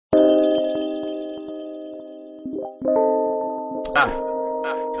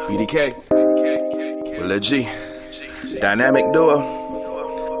BDK, Willy G, dynamic duo.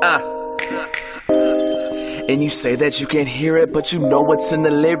 And you say that you can't hear it, but you know what's in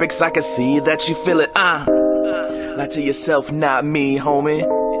the lyrics. I can see that you feel it. Lie to yourself, not me, homie.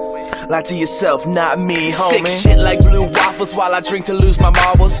 Lie to yourself, not me, homie. Sick shit like blue waffles while I drink to lose my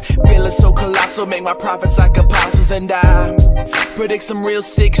marbles. Feeling so colossal, make my profits like apostles. And I predict some real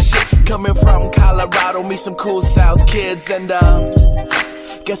sick shit coming from Colorado. Meet some cool South kids. And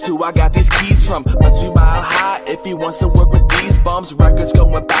guess who I got these keys from? Must be Mile High if he wants to work with these bums. Records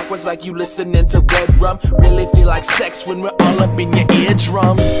going backwards like you listening to red rum. Really feel like sex when we're all up in your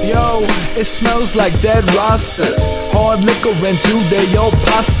eardrums. Yo, it smells like dead rosters. Hard liquor and 2-day old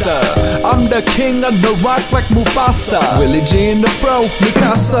pasta. I'm the king of the rock like Mufasa. Willy G in the fro,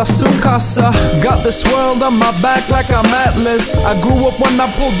 Mikasa, Sukasa. Got the swirl on my back like I'm Atlas. I grew up when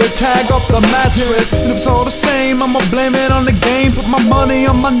I pulled the tag off the mattress. It's all the same, I'ma blame it on the game. Put my money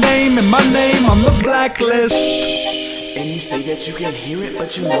on my name and my name on the blacklist. And you say that you can't hear it,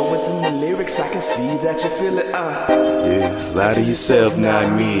 but you know what's in the lyrics. I can see that you feel it. Yeah, lie to yourself,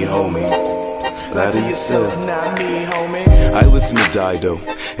 not me, homie. Lie to yourself, not me, homie. I listen to Dido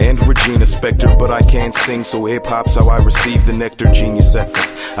and Regina Spektor, but I can't sing, so hip-hop's how I receive the nectar. Genius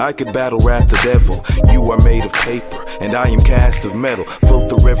effort. I could battle rap the devil. You are made of paper, and I am cast of metal. Float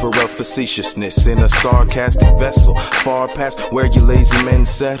the river of facetiousness in a sarcastic vessel, far past where you lazy men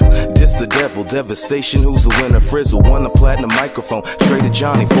settle. Diss the devil, devastation, who's the winner? Frizzle, won a platinum microphone, traded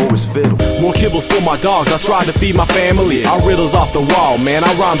Johnny for his fiddle. More kibbles for my dogs, I strive to feed my family. Our riddles off the wall, man,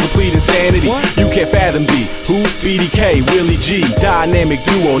 our rhymes complete insanity. You can't fathom the who? BDK, Willy G, dynamic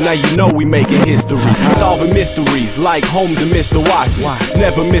duo, now you know we making history. Solving mysteries like Holmes and Mr. Watson.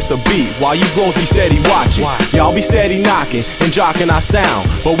 Never miss a beat while you bros be steady watching. Y'all be steady knocking and jocking our sound,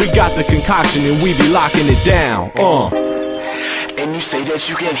 but we got the concoction and we be locking it down. And you say that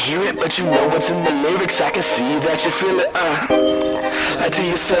you can't hear it, but you know what's in the lyrics. I can see that you feel it. Lie to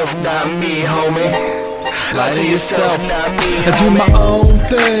yourself, not me, homie. Lie to yourself, not me, I do my own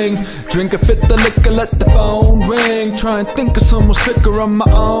thing. Drink and fit the liquor, let the phone ring. Try and think of someone sicker, I'm my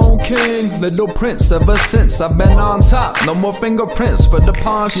own king. Little prince, ever since I've been on top. No more fingerprints for the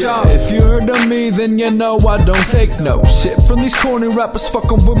pawn shop. If you heard of me, then you know I don't take no shit from these corny rappers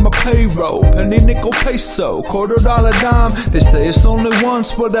fucking with my payroll. Penny, nickel, peso, $quarter, dime. They say it's only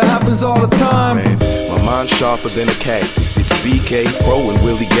once, but it happens all the time. Man, my mind's sharper than a cactus. It's BK, Fro, and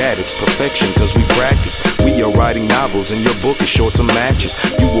Willy Gaddis. Perfection, cause we practice. We are writing novels, and your book is short some matches.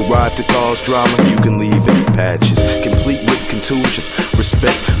 You arrive to cause drama, you can leave in patches. Complete with contusions.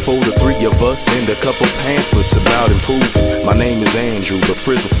 Respect for the three of us, and a couple pamphlets about improving. My name is Andrew, but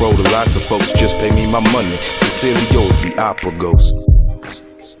Frizzle Fro to lots of folks. Just pay me my money. Sincerely yours, the opera ghost.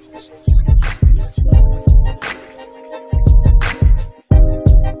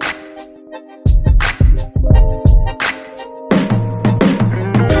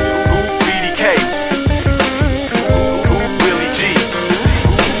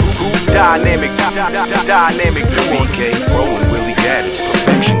 Dynamic duo. BK, Fro, and Willy Gaddis.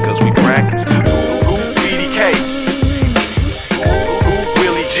 Perfection, cause we practice. BDK,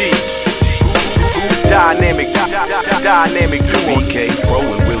 Willy G, dynamic duo. BK, Fro,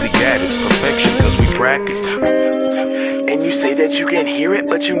 and Willy Gaddis. Perfection, cause we practice. And you say that you can't hear it,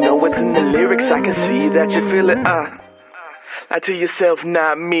 but you know what's in the lyrics. I can see that you feel it. Lie to yourself,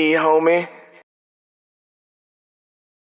 not me, homie.